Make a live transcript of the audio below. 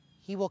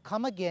he will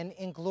come again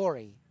in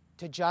glory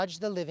to judge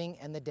the living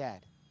and the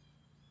dead.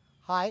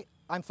 Hi,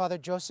 I'm Father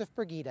Joseph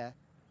Bergida,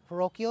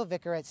 parochial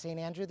vicar at St.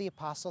 Andrew the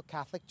Apostle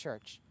Catholic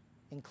Church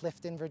in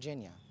Clifton,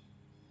 Virginia.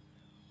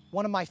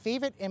 One of my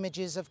favorite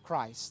images of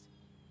Christ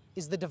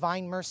is the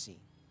divine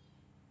mercy.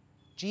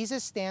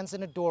 Jesus stands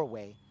in a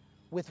doorway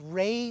with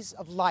rays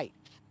of light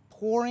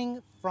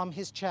pouring from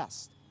his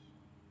chest.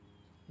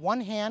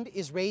 One hand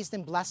is raised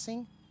in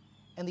blessing,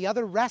 and the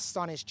other rests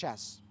on his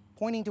chest,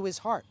 pointing to his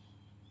heart.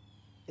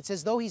 It's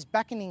as though he's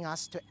beckoning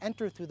us to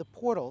enter through the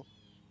portal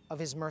of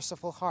his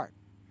merciful heart.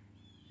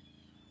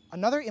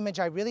 Another image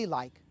I really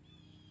like,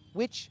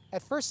 which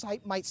at first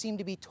sight might seem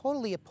to be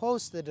totally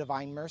opposed to the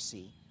divine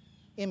mercy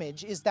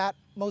image, is that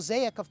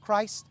mosaic of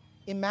Christ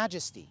in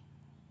majesty.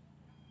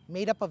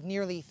 Made up of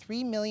nearly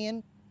 3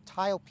 million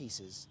tile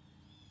pieces,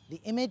 the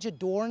image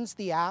adorns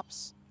the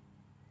apse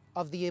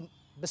of the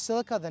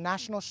Basilica of the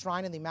National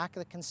Shrine of the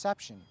Immaculate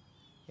Conception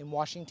in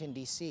Washington,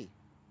 D.C.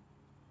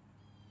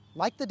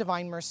 Like the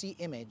Divine Mercy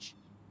image,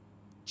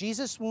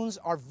 Jesus' wounds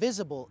are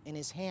visible in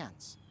his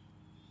hands.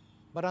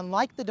 But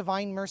unlike the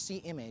Divine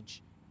Mercy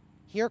image,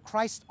 here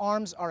Christ's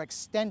arms are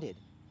extended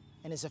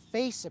and his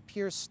face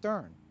appears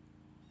stern.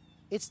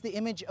 It's the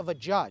image of a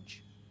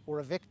judge or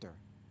a victor.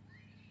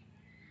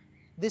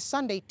 This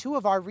Sunday, 2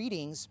 of our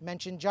readings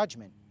mention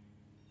judgment.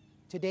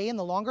 Today, in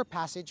the longer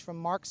passage from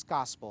Mark's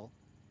Gospel,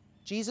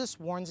 Jesus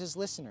warns his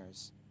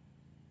listeners,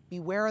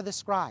 beware of the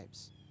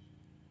scribes.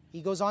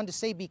 He goes on to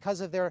say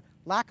because of their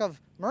lack of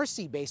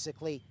mercy,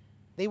 basically,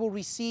 they will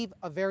receive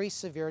a very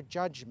severe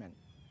judgment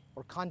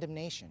or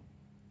condemnation.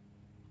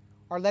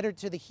 Our letter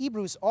to the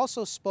Hebrews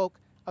also spoke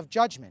of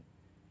judgment.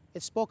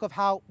 It spoke of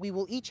how we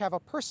will each have a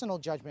personal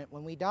judgment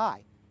when we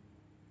die.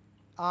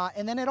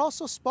 And then it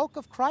also spoke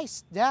of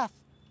Christ's death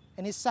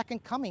and his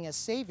second coming as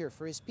Savior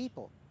for his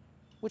people,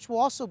 which will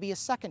also be a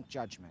second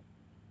judgment.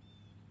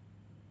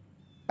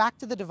 Back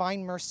to the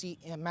divine mercy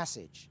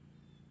message.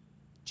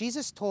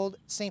 Jesus told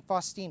St.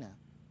 Faustina,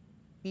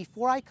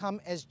 before I come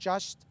as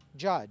just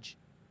judge,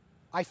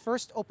 I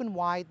first open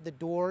wide the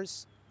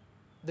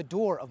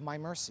door of my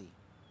mercy.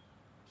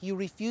 He who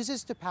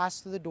refuses to pass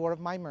through the door of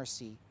my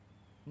mercy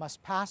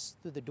must pass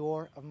through the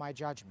door of my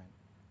judgment.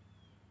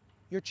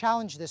 Your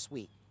challenge this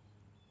week,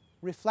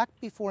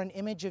 reflect before an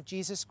image of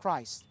Jesus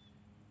Christ.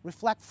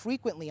 Reflect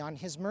frequently on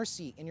his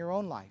mercy in your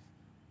own life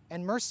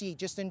and mercy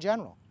just in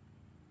general.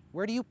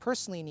 Where do you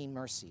personally need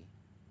mercy?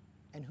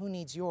 And who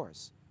needs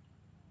yours?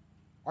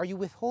 Are you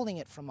withholding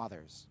it from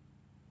others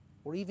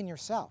or even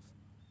yourself?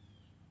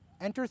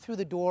 Enter through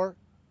the door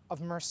of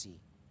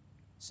mercy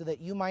so that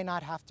you might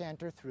not have to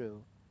enter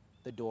through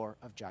the door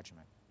of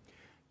judgment.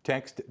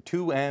 Text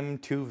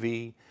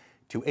 2M2V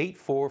to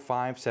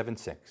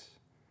 84576.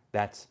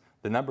 That's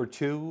the number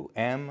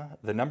 2M,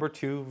 the number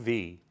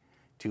 2V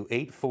to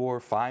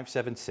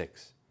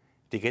 84576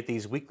 to get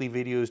these weekly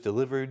videos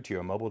delivered to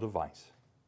your mobile device.